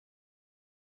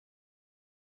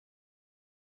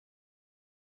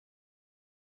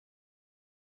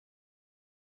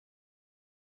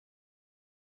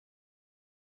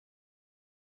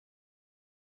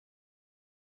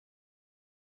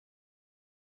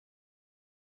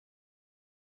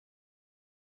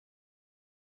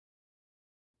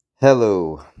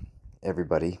Hello,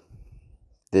 everybody.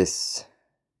 This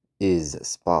is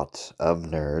Spot of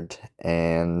Nerd,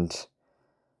 and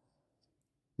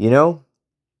you know,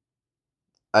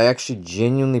 I actually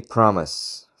genuinely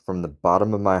promise from the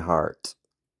bottom of my heart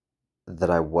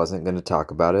that I wasn't going to talk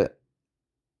about it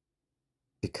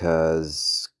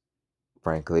because,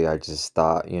 frankly, I just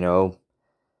thought,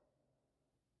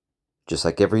 just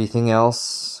like everything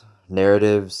else,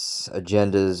 narratives,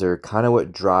 agendas are kind of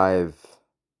what drive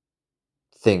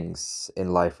things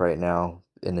in life right now,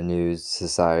 in the news,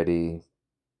 society,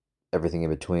 everything in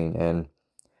between. And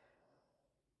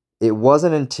it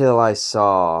wasn't until I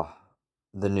saw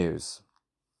the news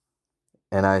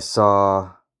and I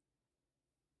saw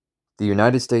the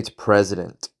United States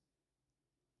president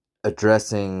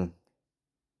addressing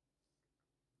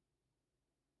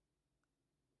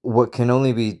what can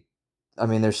only be,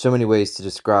 there's so many ways to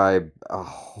describe a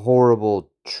horrible,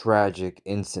 tragic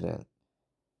incident.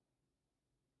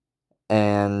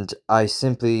 And I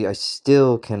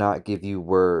still cannot give you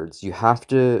words. You have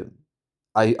to,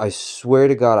 I swear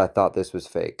to God, I thought this was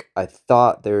fake. I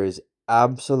thought there is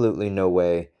absolutely no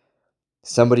way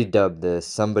somebody dubbed this,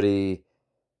 somebody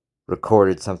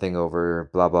recorded something over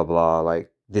blah blah blah. Like,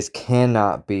 this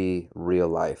cannot be real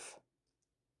life,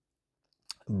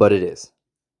 but it is.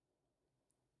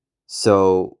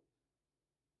 So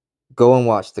go and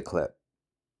watch the clip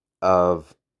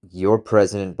of your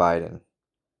President Biden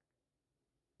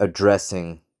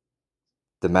addressing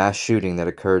the mass shooting that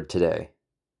occurred today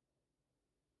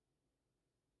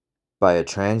by a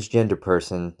transgender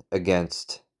person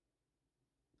against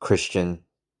Christian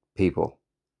people.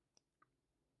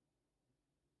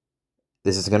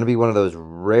 This is going to be one of those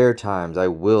rare times I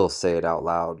will say it out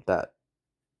loud that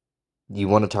you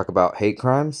want to talk about hate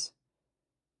crimes.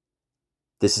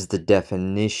 This is the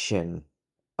definition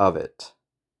of it.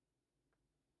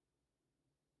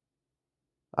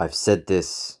 I've said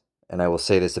this, and I will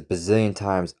say this a bazillion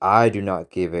times. I do not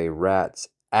give a rat's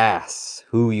ass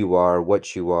who you are,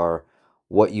 what you want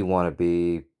to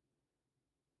be,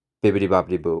 bibbity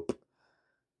boppity boop.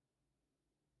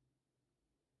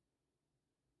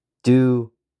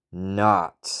 Do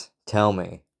not tell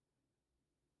me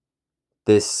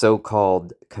this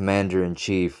so-called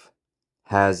commander-in-chief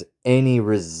has any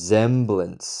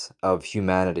resemblance of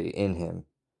humanity in him.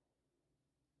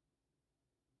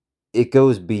 It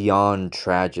goes beyond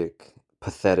tragic,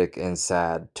 pathetic, and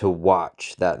sad to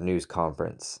watch that news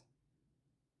conference.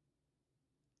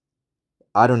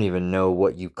 I don't even know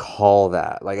what you call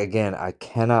that. Like, again, I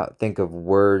cannot think of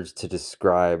words to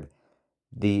describe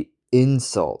the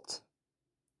insult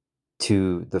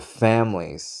to the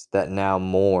families that now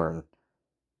mourn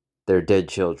their dead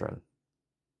children.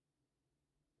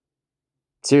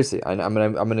 Seriously,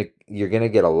 you're gonna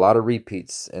get a lot of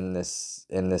repeats in this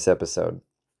episode.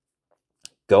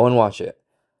 Go and watch it.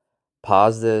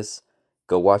 Pause this,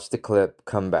 go watch the clip,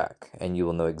 come back, and you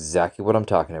will know exactly what I'm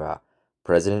talking about.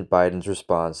 President Biden's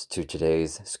response to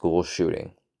today's school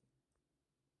shooting.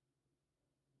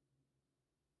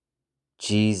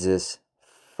 Jesus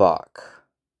fuck.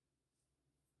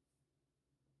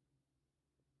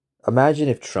 Imagine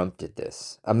if Trump did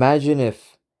this. Imagine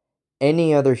if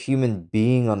any other human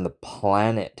being on the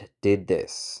planet did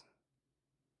this.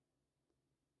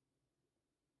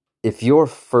 If your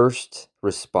first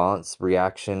response,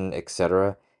 reaction,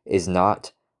 etc., is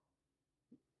not,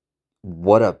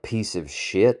 what a piece of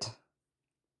shit,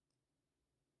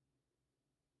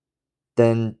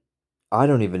 then I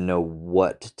don't even know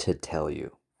what to tell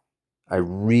you. I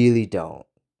really don't.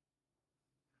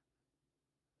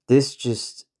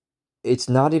 It's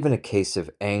not even a case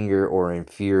of anger or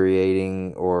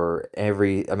infuriating or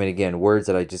again, words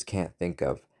that I just can't think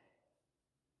of.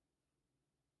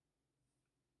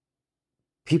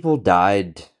 People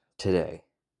died today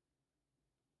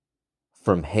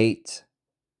from hate.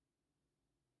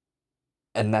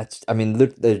 And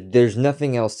there's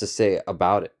nothing else to say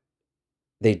about it.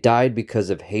 They died because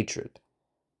of hatred.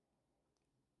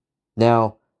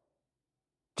 Now,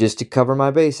 just to cover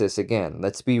my basis again,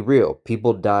 let's be real.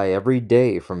 People die every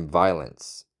day from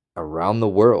violence around the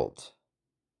world.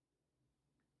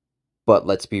 But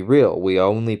let's be real, we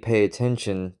only pay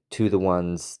attention to the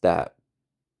ones that,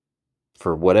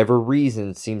 for whatever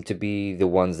reason, seem to be the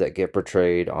ones that get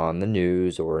portrayed on the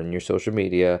news or in your social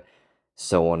media,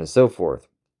 so on and so forth.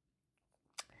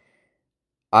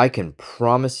 I can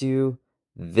promise you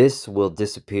this will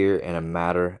disappear in a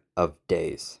matter of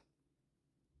days.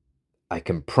 I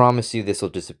can promise you this will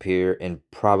disappear in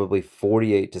probably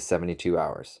 48 to 72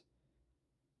 hours.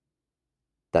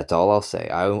 That's all I'll say.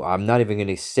 I'm not even going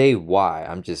to say why.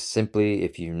 I'm just simply,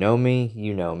 if you know me,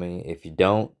 you know me. If you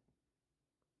don't,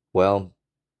 Well,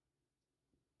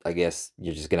 I guess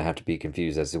you're just gonna have to be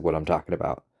confused as to what I'm talking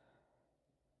about.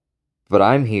 But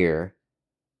I'm here,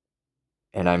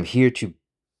 and I'm here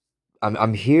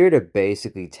to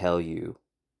basically tell you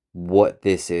what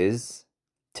this is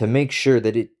to make sure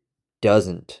that it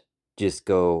doesn't just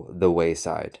go the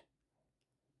wayside.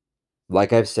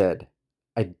 Like I've said,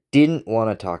 I didn't want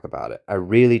to talk about it. I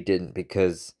really didn't,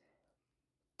 because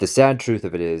the sad truth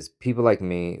of it is, people like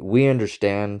me, we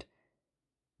understand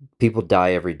people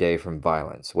die every day from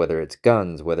violence, whether it's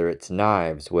guns, whether it's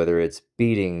knives, whether it's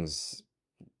beatings,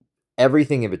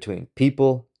 everything in between.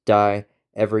 People die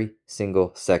every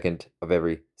single second of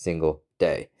every single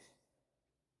day.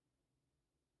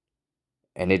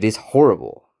 And it is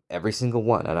horrible. Every single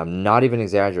one. And I'm not even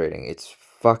exaggerating. It's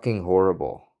fucking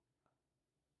horrible.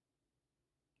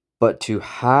 But to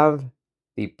have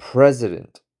the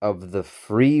president of the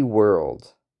free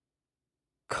world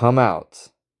come out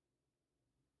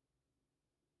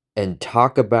and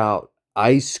talk about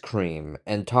ice cream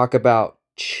and talk about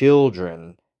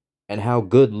children and how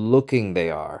good looking they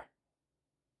are.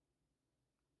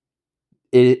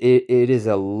 It is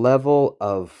a level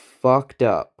of fucked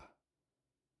up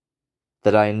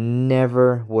that I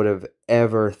never would have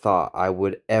ever thought I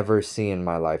would ever see in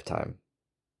my lifetime.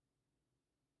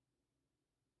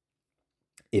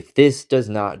 If this does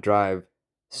not drive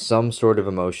some sort of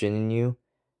emotion in you,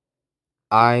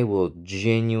 I will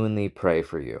genuinely pray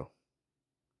for you.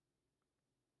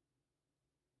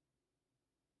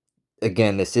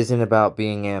 Again, this isn't about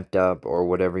being amped up or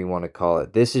whatever you want to call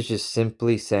it. This is just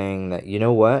simply saying that, you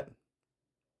know what?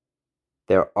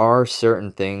 There are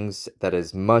certain things that,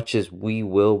 as much as we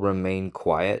will remain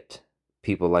quiet,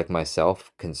 people like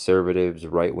myself, conservatives,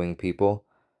 right-wing people,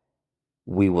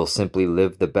 we will simply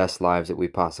live the best lives that we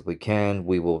possibly can.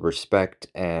 We will respect,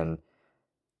 and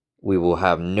we will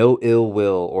have no ill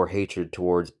will or hatred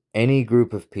towards any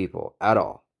group of people at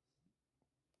all.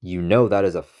 You know that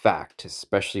is a fact,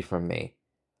 especially from me.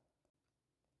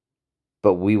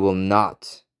 But we will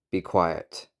not be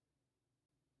quiet.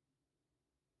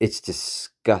 It's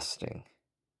disgusting.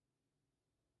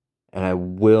 And I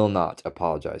will not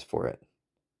apologize for it.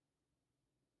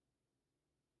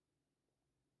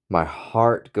 My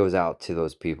heart goes out to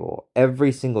those people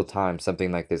every single time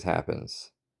something like this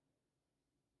happens.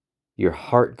 Your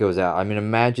heart goes out. I mean,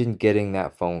 imagine getting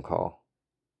that phone call.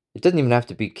 It doesn't even have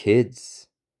to be kids.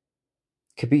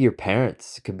 It could be your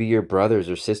parents. It could be your brothers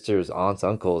or sisters, aunts,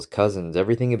 uncles, cousins,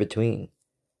 everything in between.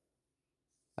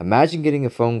 Imagine getting a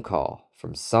phone call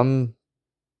from some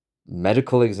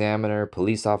medical examiner,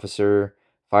 police officer,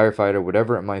 firefighter,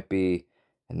 whatever it might be,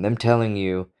 and them telling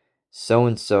you so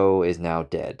and so is now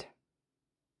dead.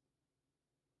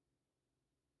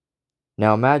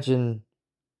 Now imagine,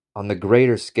 on the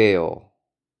greater scale,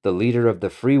 the leader of the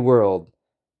free world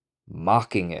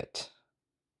mocking it.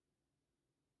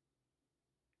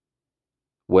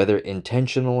 Whether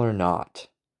intentional or not.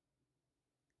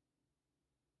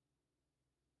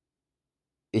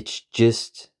 It's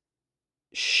just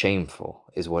shameful,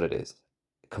 is what it is.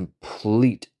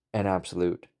 Complete and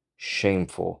absolute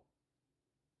shameful.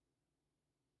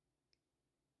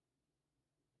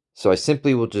 So I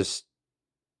simply will just,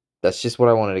 that's just what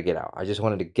I wanted to get out. I just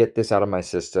wanted to get this out of my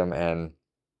system. And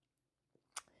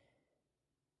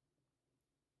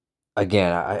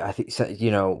again, I think,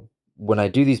 when I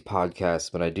do these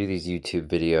podcasts, when I do these YouTube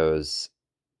videos,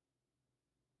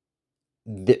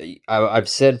 I've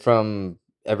said from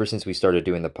ever since we started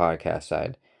doing the podcast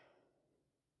side,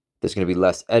 there's going to be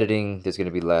less editing. There's going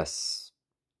to be less,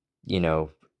 you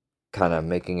know, kind of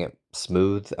making it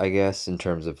smooth, I guess, in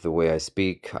terms of the way I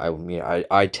speak.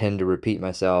 I tend to repeat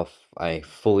myself. I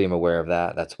fully am aware of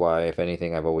that. That's why, if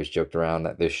anything, I've always joked around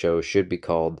that this show should be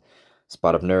called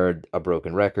Spot of Nerd, a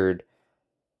broken record.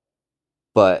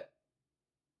 But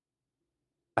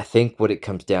I think what it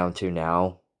comes down to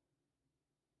now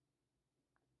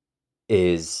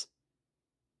is,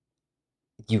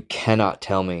 you cannot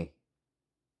tell me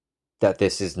that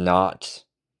this is not,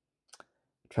 I'm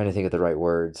trying to think of the right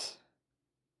words.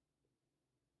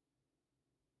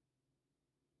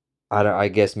 I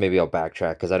guess maybe I'll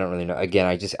backtrack because I don't really know. Again,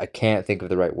 I can't think of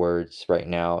the right words right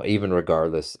now, even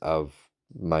regardless of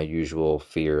my usual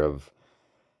fear of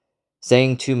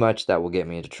saying too much that will get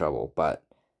me into trouble. But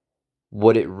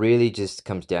what it really just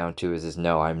comes down to is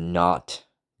no, I'm not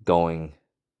going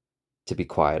to be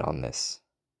quiet on this.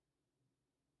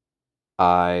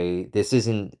 This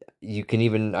isn't, you can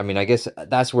even, I mean, I guess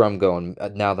that's where I'm going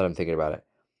now that I'm thinking about it.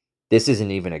 This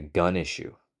isn't even a gun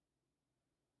issue.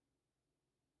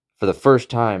 For the first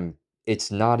time,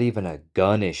 it's not even a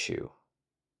gun issue.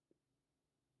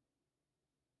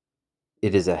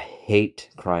 It is a hate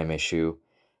crime issue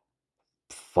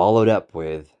followed up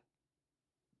with,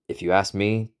 if you ask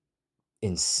me,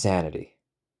 insanity.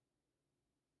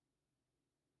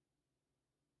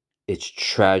 It's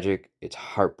tragic, it's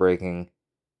heartbreaking,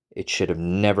 it should have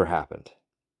never happened.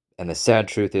 And the sad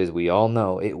truth is, we all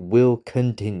know it will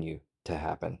continue to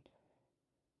happen.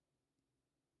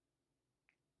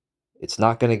 It's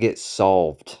not going to get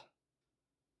solved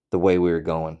the way we were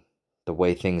going, the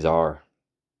way things are.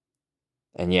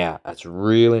 And yeah, that's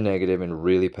really negative and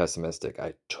really pessimistic.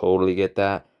 I totally get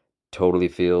that. Totally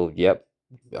feel, yep,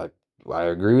 I, I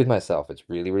agree with myself. It's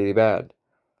really, really bad.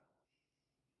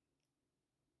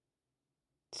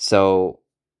 So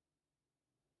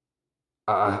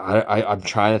I'm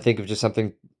trying to think of just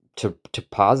something to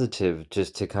positive,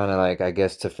 just to kind of like, I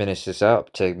guess, to finish this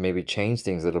up, to maybe change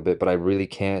things a little bit, but I really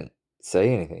can't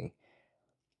say anything.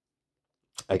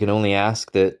 I can only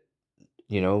ask that,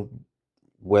 you know,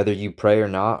 whether you pray or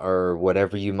not, or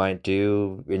whatever you might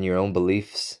do in your own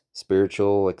beliefs,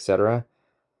 spiritual, etc.,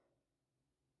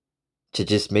 to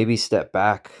just maybe step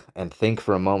back and think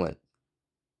for a moment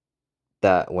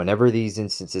that whenever these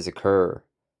instances occur,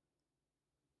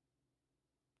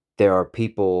 there are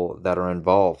people that are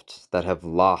involved that have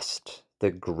lost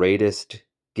the greatest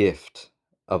gift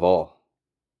of all.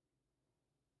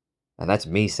 And that's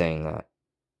me saying that.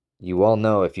 You all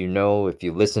know, if you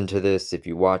listen to this, if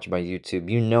you watch my YouTube,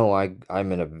 you know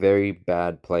I'm in a very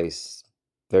bad place,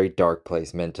 very dark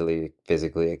place mentally,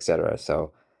 physically, etc.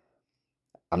 So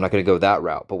I'm not going to go that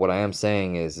route. But what I am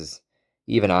saying is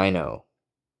even I know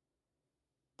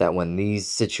that when these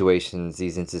situations,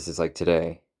 these instances like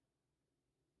today,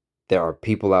 there are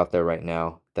people out there right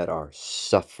now that are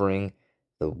suffering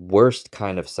the worst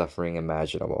kind of suffering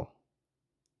imaginable.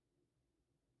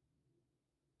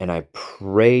 And I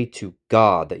pray to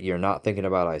God that you're not thinking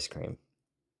about ice cream.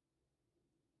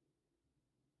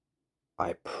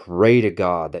 I pray to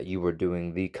God that you were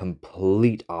doing the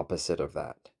complete opposite of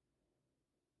that.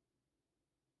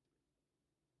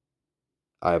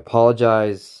 I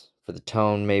apologize for the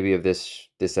tone maybe of this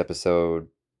episode.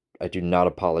 I do not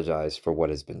apologize for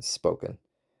what has been spoken.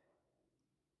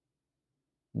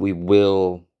 We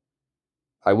will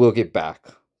I will get back.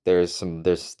 There's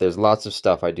lots of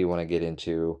stuff I do want to get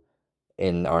into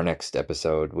in our next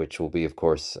episode, which will be, of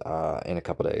course, in a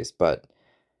couple days. But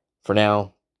for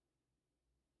now,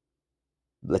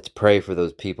 let's pray for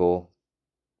those people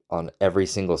on every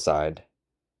single side.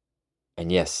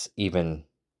 And yes, even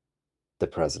the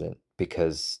president,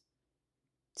 because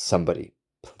somebody,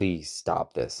 please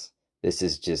stop this. This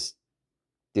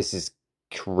is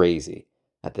crazy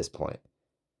at this point.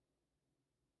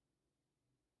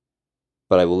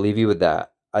 But I will leave you with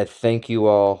that. I thank you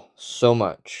all so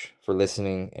much for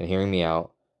listening and hearing me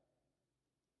out.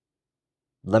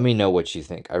 Let me know what you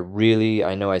think.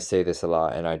 I know I say this a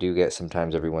lot, and I do get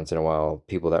sometimes every once in a while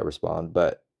people that respond,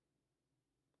 but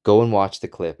go and watch the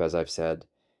clip, as I've said.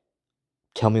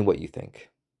 Tell me what you think,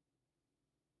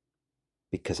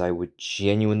 because I would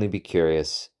genuinely be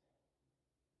curious,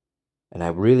 and I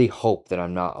really hope that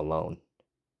I'm not alone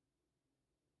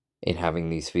in having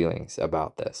these feelings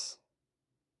about this.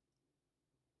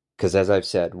 Because as I've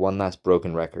said, one last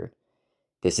broken record,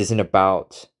 this isn't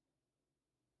about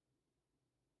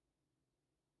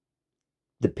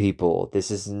the people. This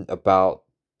isn't about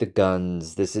the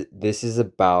guns. This is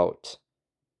about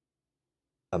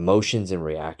emotions and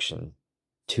reaction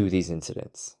to these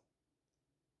incidents.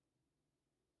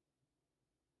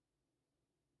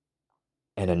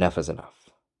 And enough is enough.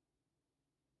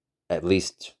 At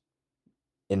least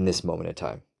in this moment in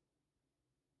time.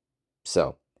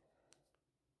 So,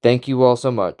 thank you all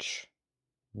so much.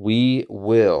 We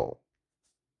will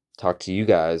talk to you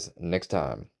guys next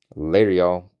time. Later,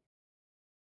 y'all.